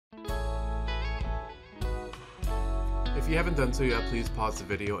If you haven't done so yet, please pause the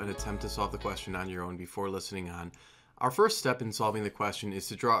video and attempt to solve the question on your own before listening on. Our first step in solving the question is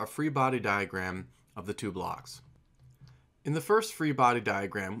to draw a free body diagram of the two blocks. In the first free body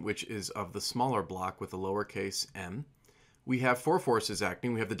diagram, which is of the smaller block with a lowercase m, we have four forces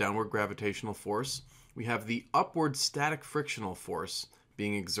acting. We have the downward gravitational force, we have the upward static frictional force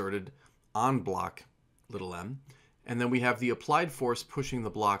being exerted on block little m, and then we have the applied force pushing the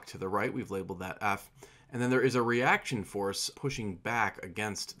block to the right. We've labeled that F. And then there is a reaction force pushing back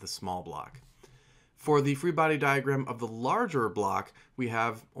against the small block. For the free body diagram of the larger block, we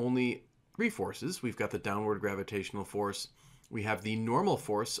have only three forces. We've got the downward gravitational force, we have the normal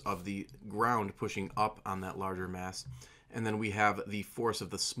force of the ground pushing up on that larger mass, and then we have the force of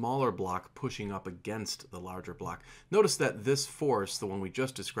the smaller block pushing up against the larger block. Notice that this force, the one we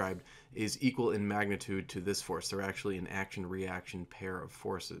just described, is equal in magnitude to this force. They're actually an action-reaction pair of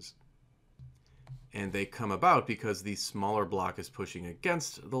forces. And they come about because the smaller block is pushing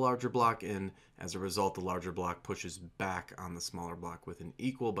against the larger block, and as a result, the larger block pushes back on the smaller block with an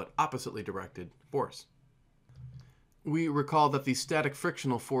equal but oppositely directed force. We recall that the static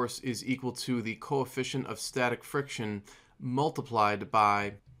frictional force is equal to the coefficient of static friction multiplied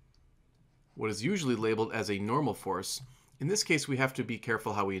by what is usually labeled as a normal force. In this case, we have to be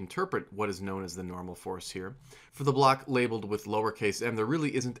careful how we interpret what is known as the normal force here. For the block labeled with lowercase m, there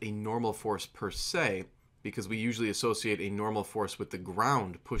really isn't a normal force per se, because we usually associate a normal force with the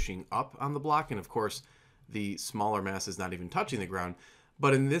ground pushing up on the block, and of course, the smaller mass is not even touching the ground.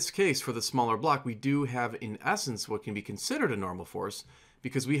 But in this case, for the smaller block, we do have, in essence, what can be considered a normal force,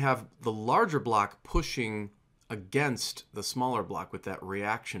 because we have the larger block pushing against the smaller block with that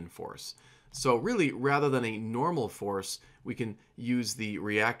reaction force. So really, rather than a normal force, we can use the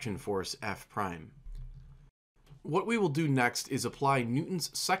reaction force F prime. What we will do next is apply Newton's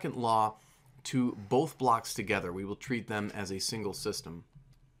second law to both blocks together. We will treat them as a single system.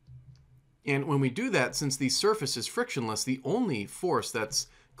 And when we do that, since the surface is frictionless, the only force that's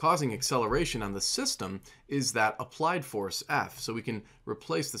causing acceleration on the system is that applied force F. So we can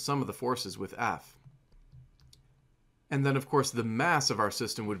replace the sum of the forces with F. And then, of course, the mass of our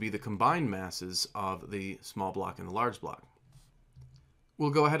system would be the combined masses of the small block and the large block. We'll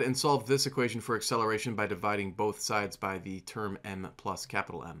go ahead and solve this equation for acceleration by dividing both sides by the term m plus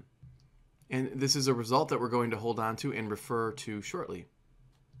capital M. And this is a result that we're going to hold on to and refer to shortly.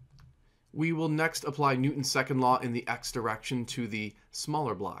 We will next apply Newton's second law in the x direction to the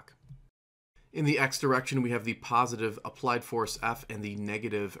smaller block. In the x direction, we have the positive applied force F and the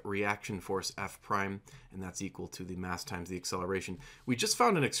negative reaction force F prime, and that's equal to the mass times the acceleration. We just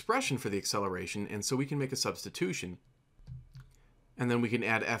found an expression for the acceleration, and so we can make a substitution. And then we can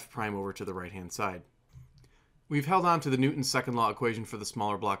add F prime over to the right-hand side. We've held on to the Newton's second law equation for the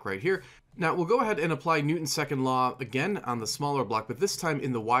smaller block right here. Now we'll go ahead and apply Newton's second law again on the smaller block, but this time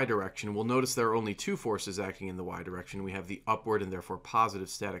in the y direction. We'll notice there are only two forces acting in the y direction. We have the upward and therefore positive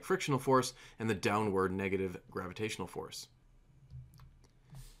static frictional force and the downward negative gravitational force.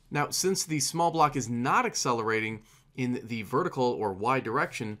 Now, since the small block is not accelerating in the vertical or y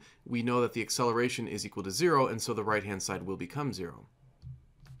direction, we know that the acceleration is equal to 0, and so the right-hand side will become 0.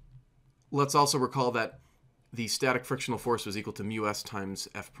 Let's also recall that the static frictional force was equal to mu s times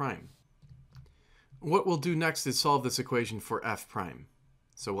F prime. What we'll do next is solve this equation for F prime.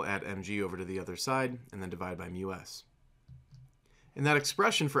 So we'll add mg over to the other side and then divide by mu s. And that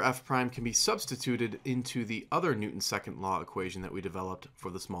expression for F prime can be substituted into the other Newton's second law equation that we developed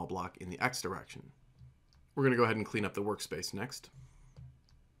for the small block in the x direction. We're going to go ahead and clean up the workspace next.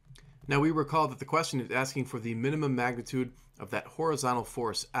 Now we recall that the question is asking for the minimum magnitude of that horizontal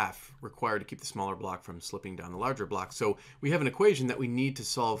force F required to keep the smaller block from slipping down the larger block. So we have an equation that we need to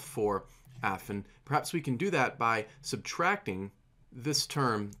solve for F, and perhaps we can do that by subtracting this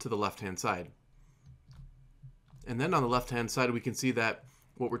term to the left-hand side. And then on the left-hand side, we can see that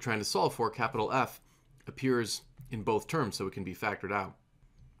what we're trying to solve for, capital F, appears in both terms, so it can be factored out.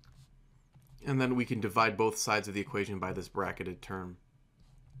 And then we can divide both sides of the equation by this bracketed term.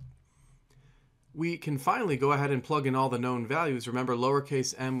 We can finally go ahead and plug in all the known values. Remember,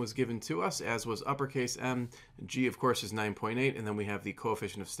 lowercase m was given to us, as was uppercase m. G, of course, is 9.8, and then we have the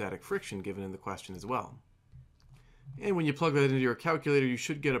coefficient of static friction given in the question as well. And when you plug that into your calculator, you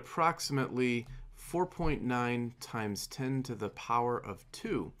should get approximately 4.9 times 10 to the power of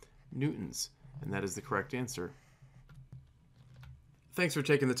 2 newtons, and that is the correct answer. Thanks for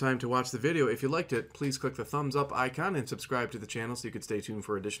taking the time to watch the video. If you liked it, please click the thumbs up icon and subscribe to the channel so you can stay tuned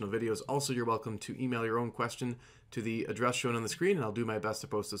for additional videos. Also, you're welcome to email your own question to the address shown on the screen, and I'll do my best to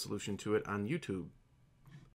post a solution to it on YouTube.